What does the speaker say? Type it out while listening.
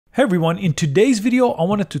Hey everyone, in today's video, I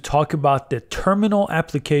wanted to talk about the terminal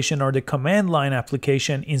application or the command line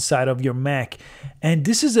application inside of your Mac. And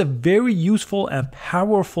this is a very useful and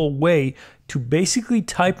powerful way to basically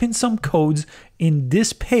type in some codes in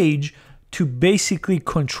this page to basically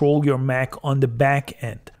control your Mac on the back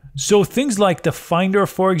end. So things like the Finder,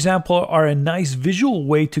 for example, are a nice visual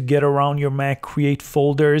way to get around your Mac, create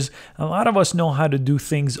folders. A lot of us know how to do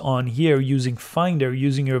things on here using Finder,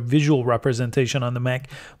 using your visual representation on the Mac.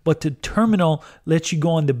 But the terminal lets you go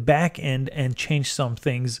on the back end and change some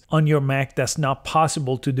things on your Mac that's not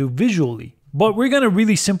possible to do visually. But we're going to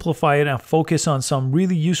really simplify it and focus on some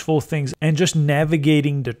really useful things and just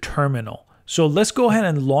navigating the terminal. So let's go ahead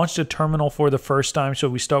and launch the terminal for the first time. So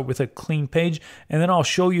we start with a clean page, and then I'll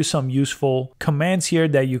show you some useful commands here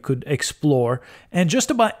that you could explore. And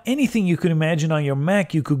just about anything you could imagine on your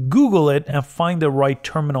Mac, you could Google it and find the right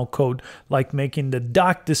terminal code, like making the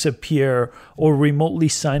dock disappear or remotely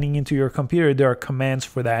signing into your computer. There are commands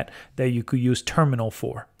for that you could use terminal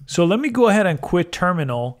for. So let me go ahead and quit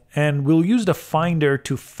terminal, and we'll use the Finder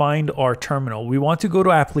to find our terminal. We want to go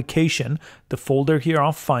to application, the folder here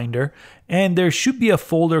on Finder, and there should be a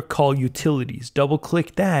folder called utilities. Double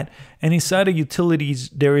click that, and inside of utilities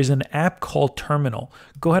there is an app called terminal.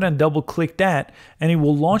 Go ahead and double click that, and it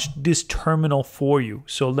will launch this terminal for you.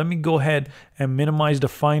 So let me go ahead and minimize the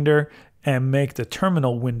Finder and make the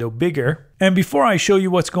terminal window bigger. And before I show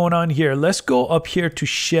you what's going on here, let's go up here to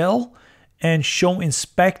Shell and show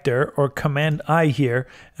inspector or command I here,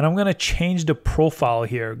 and I'm going to change the profile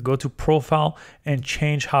here. Go to profile and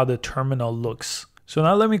change how the terminal looks. So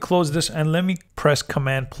now let me close this and let me press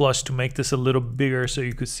command plus to make this a little bigger so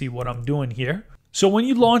you could see what I'm doing here. So when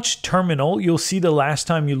you launch terminal, you'll see the last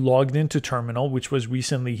time you logged into terminal, which was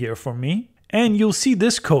recently here for me. And you'll see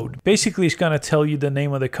this code. Basically, it's going to tell you the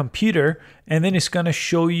name of the computer, and then it's going to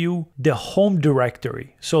show you the home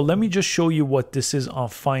directory. So let me just show you what this is on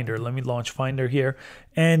Finder. Let me launch Finder here.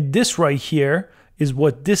 And this right here is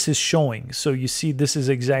what this is showing. So you see this is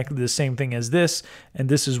exactly the same thing as this, and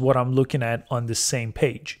this is what I'm looking at on the same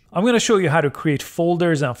page. I'm going to show you how to create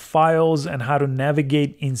folders and files and how to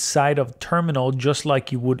navigate inside of terminal just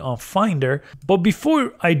like you would on Finder. But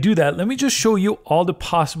before I do that, let me just show you all the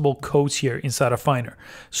possible codes here inside of Finder.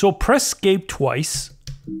 So press escape twice.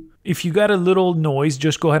 If you got a little noise,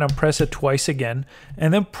 just go ahead and press it twice again,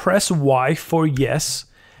 and then press Y for yes.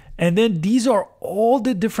 And then these are all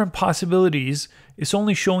the different possibilities. It's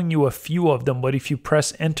only showing you a few of them, but if you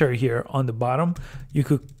press enter here on the bottom, you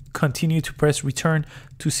could continue to press return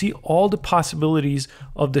to see all the possibilities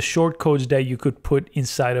of the shortcodes that you could put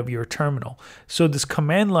inside of your terminal. So this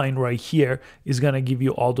command line right here is going to give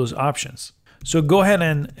you all those options. So go ahead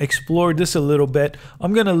and explore this a little bit.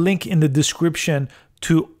 I'm going to link in the description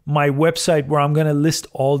to my website where I'm going to list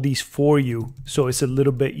all these for you, so it's a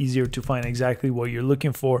little bit easier to find exactly what you're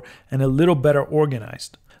looking for and a little better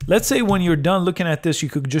organized. Let's say when you're done looking at this, you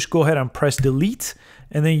could just go ahead and press delete,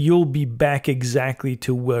 and then you'll be back exactly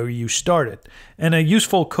to where you started. And a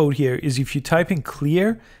useful code here is if you type in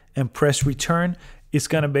clear and press return, it's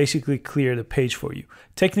going to basically clear the page for you.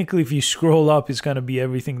 Technically, if you scroll up, it's going to be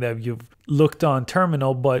everything that you've looked on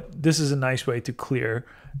terminal, but this is a nice way to clear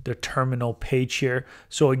the terminal page here.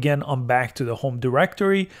 So again, I'm back to the home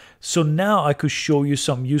directory. So now I could show you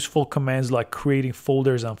some useful commands like creating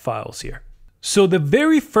folders and files here. So the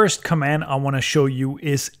very first command I want to show you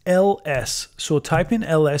is ls. So type in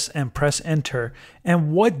ls and press enter.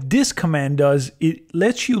 And what this command does, it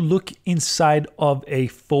lets you look inside of a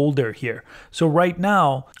folder here. So right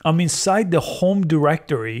now I'm inside the home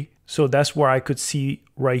directory. So that's where I could see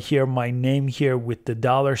right here my name here with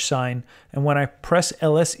the $sign. And when I press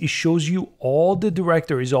ls, it shows you all the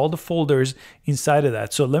directories, all the folders inside of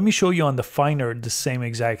that. So let me show you on the Finder the same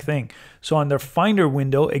exact thing. So on the Finder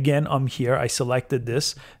window, again, I'm here. I selected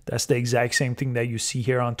this. That's the exact same thing that you see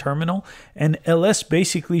here on terminal. And ls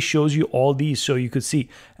basically shows you all these. So you could see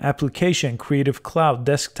application, Creative Cloud,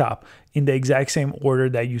 desktop, in the exact same order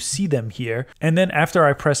that you see them here. And then after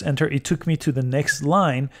I press enter, it took me to the next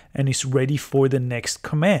line and it's ready for the next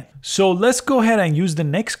command. So let's go ahead and use the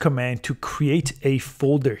next command to create a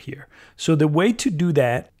folder here. So the way to do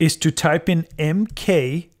that is to type in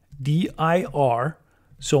mkdir,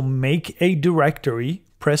 so make a directory,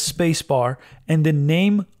 press spacebar, and the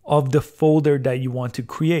name of the folder that you want to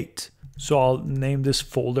create. So I'll name this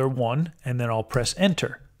folder 1 and then I'll press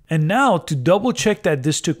enter. And now to double check that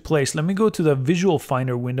this took place, let me go to the Visual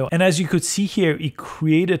Finder window. And as you could see here, it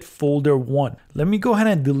created folder 1. Let me go ahead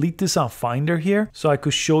and delete this on Finder here so I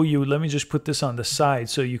could show you. Let me just put this on the side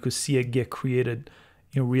so you could see it get created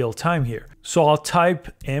in real time here. So I'll type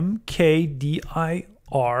mkdir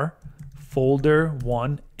folder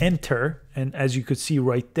 1, enter. And as you could see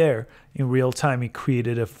right there in real time, it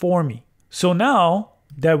created it for me. So now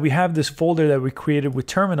that we have this folder that we created with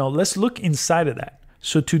terminal, let's look inside of that.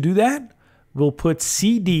 So to do that, we'll put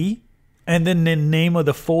cd and then the name of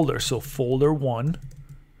the folder. So folder 1,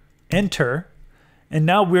 enter. And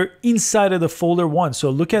now we're inside of the folder 1. So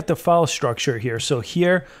look at the file structure here. So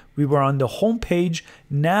here we were on the home page.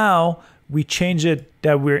 Now we change it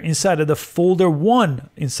that we're inside of the folder 1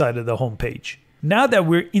 inside of the home page. Now that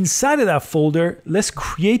we're inside of that folder, let's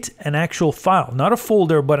create an actual file. Not a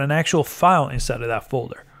folder, but an actual file inside of that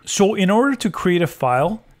folder. So in order to create a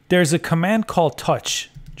file, there's a command called touch.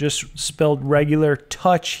 Just spelled regular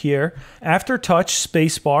touch here. After touch,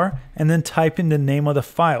 spacebar, and then type in the name of the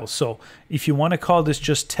file. So if you want to call this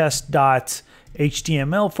just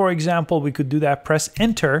test.html, for example, we could do that, press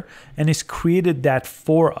enter, and it's created that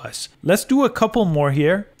for us. Let's do a couple more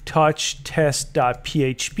here. Touch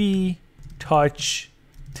test.php, touch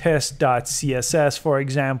test.css, for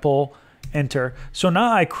example, enter. So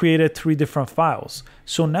now I created 3 different files.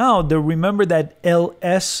 So now remember that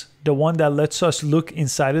ls, the one that lets us look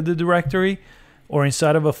inside of the directory or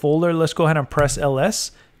inside of a folder, let's go ahead and press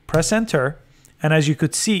ls, press enter. And as you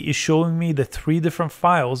could see, it's showing me the 3 different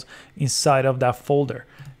files inside of that folder.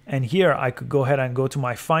 And here I could go ahead and go to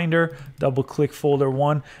my Finder, double click folder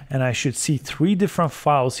 1, and I should see 3 different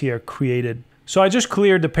files here created. So I just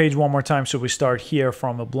cleared the page one more time, so we start here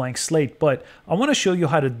from a blank slate, but I want to show you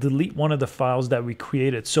how to delete one of the files that we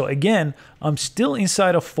created. So again, I'm still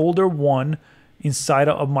inside of folder 1 inside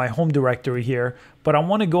of my home directory here, but I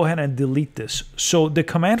want to go ahead and delete this. So the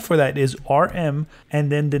command for that is rm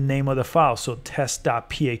and then the name of the file, so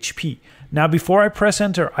test.php. Now before I press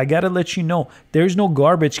enter, I gotta let you know there's no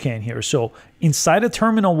garbage can here. So inside a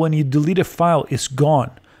terminal, when you delete a file, it's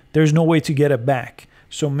gone. There's no way to get it back.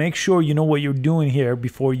 So make sure you know what you're doing here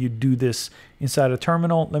before you do this inside a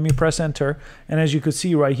terminal. Let me press enter, and as you could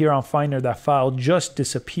see right here on Finder, that file just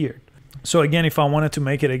disappeared. So again, if I wanted to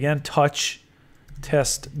make it again, touch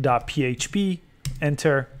test.php,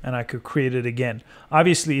 enter, and I could create it again.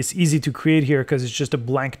 Obviously, it's easy to create here because it's just a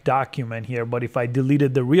blank document here, but if I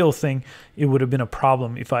deleted the real thing, it would have been a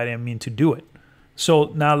problem if I didn't mean to do it.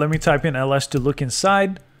 So now let me type in ls to look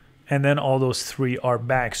inside, and then all those 3 are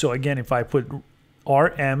back. So again, if I put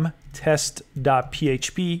rm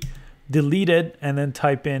test.php, delete it, and then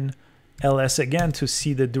type in ls again to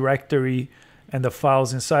see the directory and the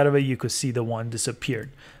files inside of it, you could see the one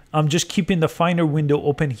disappeared. I'm just keeping the Finder window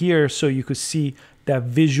open here so you could see that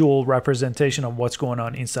visual representation of what's going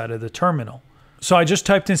on inside of the terminal. So I just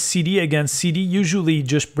typed in cd again. Cd usually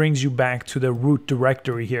just brings you back to the root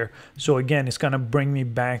directory here. So again, it's going to bring me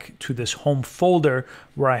back to this home folder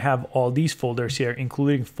where I have all these folders here,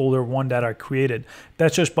 including folder 1 that I created.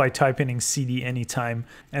 That's just by typing in cd anytime.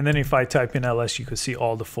 And then if I type in ls, you could see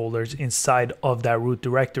all the folders inside of that root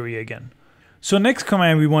directory again. So next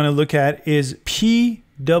command we want to look at is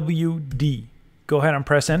pwd. Go ahead and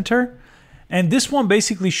press enter. And this one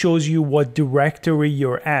basically shows you what directory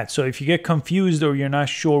you're at. So if you get confused or you're not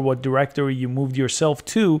sure what directory you moved yourself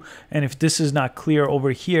to, and if this is not clear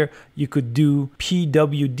over here, you could do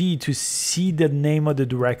pwd to see the name of the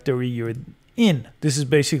directory you're in. This is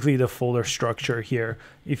basically the folder structure here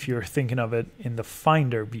if you're thinking of it in the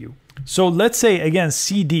Finder view. So let's say again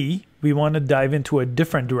cd, we want to dive into a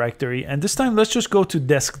different directory, and this time let's just go to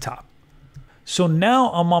desktop. So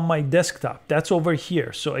now I'm on my desktop. That's over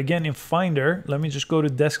here. So again, in Finder, let me just go to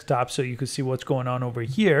desktop so you can see what's going on over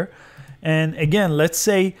here. And again, let's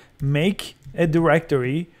say make a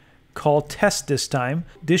directory called test this time.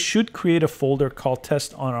 This should create a folder called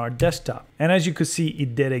test on our desktop. And as you can see,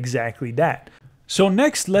 it did exactly that. So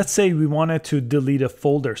next, let's say we wanted to delete a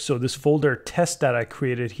folder. So this folder test that I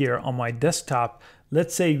created here on my desktop,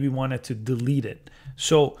 let's say we wanted to delete it.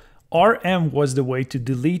 So rm was the way to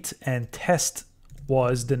delete, and test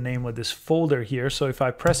was the name of this folder here. So if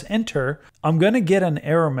I press enter, I'm going to get an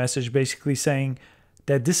error message basically saying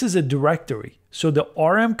that this is a directory. So the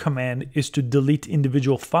rm command is to delete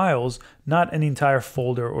individual files, not an entire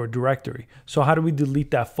folder or directory. So how do we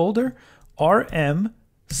delete that folder? Rm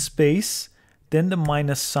space, then the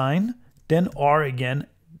minus sign, then R again,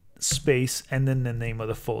 space, and then the name of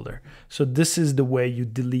the folder. So this is the way you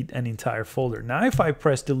delete an entire folder. Now if I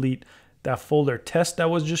press delete, that folder test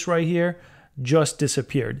that was just right here just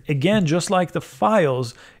disappeared. Again, just like the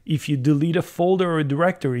files, if you delete a folder or a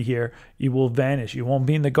directory here, it will vanish. It won't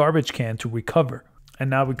be in the garbage can to recover.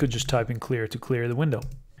 And now we could just type in clear to clear the window.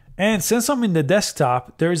 And since I'm in the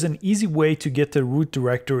desktop, there is an easy way to get the root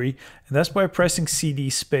directory, and that's by pressing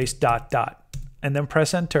cd space ... and then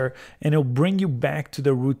press enter, and it'll bring you back to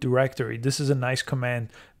the root directory. This is a nice command.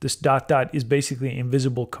 This ... is basically an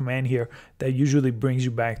invisible command here that usually brings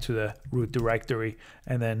you back to the root directory,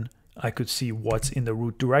 and then I could see what's in the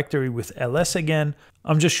root directory with ls again.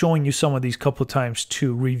 I'm just showing you some of these couple times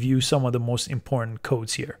to review some of the most important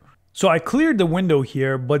codes here. So I cleared the window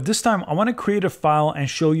here, but this time I want to create a file and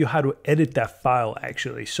show you how to edit that file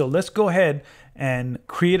actually. So let's go ahead and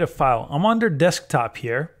create a file. I'm under desktop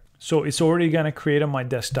here. So it's already going to create on my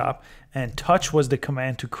desktop, and touch was the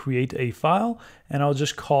command to create a file, and I'll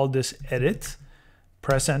just call this edit,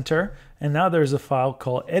 press enter, and now there's a file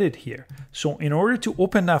called edit here. So in order to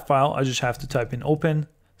open that file, I just have to type in open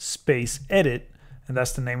space edit, and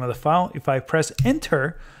that's the name of the file. If I press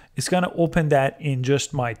enter, it's going to open that in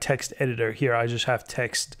just my text editor here. I just have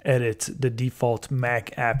text edit, the default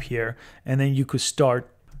Mac app here, and then you could start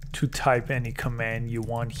to type any command you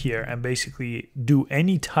want here and basically do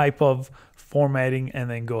any type of formatting, and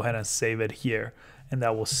then go ahead and save it here, and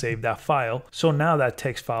that will save that file. So now that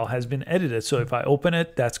text file has been edited. So if I open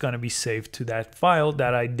it, that's going to be saved to that file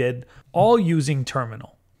that I did all using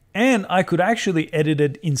terminal. And I could actually edit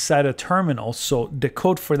it inside a terminal. So the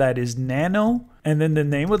code for that is nano, and then the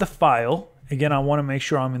name of the file. Again, I want to make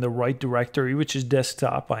sure I'm in the right directory, which is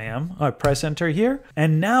desktop. I am. I press enter here.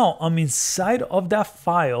 And now I'm inside of that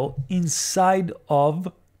file, inside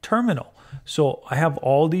of terminal. So I have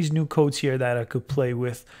all these new codes here that I could play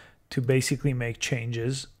with to basically make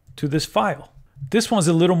changes to this file. This one's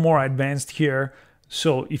a little more advanced here.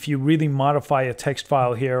 So if you really modify a text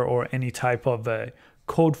file here or any type of a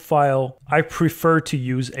code file, I prefer to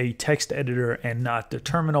use a text editor and not the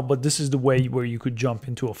terminal, but this is the way where you could jump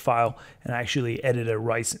into a file and actually edit it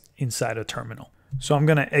right inside a terminal. So I'm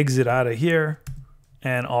going to exit out of here,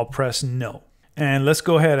 and I'll press no. And let's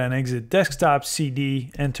go ahead and exit desktop.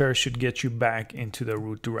 CD, enter should get you back into the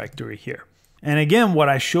root directory here. And again, what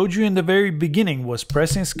I showed you in the very beginning was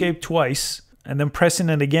pressing escape twice and then pressing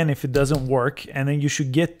it again if it doesn't work, and then you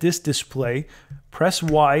should get this display. Press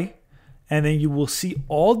Y, and then you will see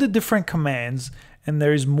all the different commands, and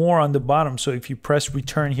there is more on the bottom. So if you press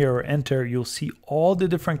return here or enter, you'll see all the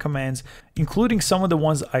different commands, including some of the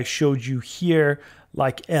ones I showed you here,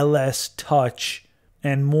 like ls, touch,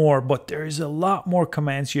 and more. But there is a lot more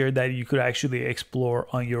commands here that you could actually explore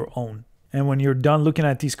on your own. And when you're done looking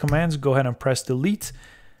at these commands, go ahead and press delete,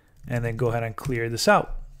 and then go ahead and clear this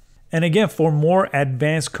out. And again, for more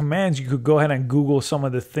advanced commands, you could go ahead and Google some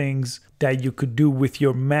of the things that you could do with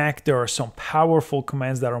your Mac. There are some powerful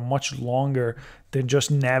commands that are much longer than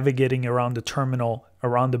just navigating around the terminal,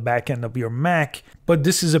 around the back end of your Mac. But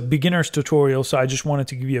this is a beginner's tutorial, so I just wanted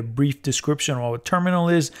to give you a brief description of what a terminal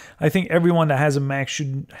is. I think everyone that has a Mac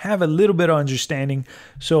should have a little bit of understanding,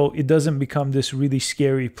 so it doesn't become this really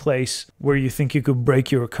scary place where you think you could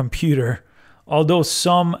break your computer. Although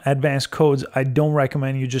some advanced codes, I don't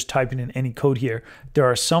recommend you just typing in any code here. There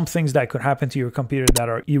are some things that could happen to your computer that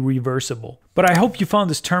are irreversible. But I hope you found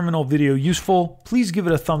this terminal video useful. Please give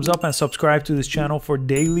it a thumbs up and subscribe to this channel for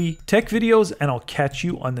daily tech videos, and I'll catch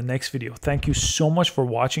you on the next video. Thank you so much for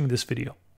watching this video.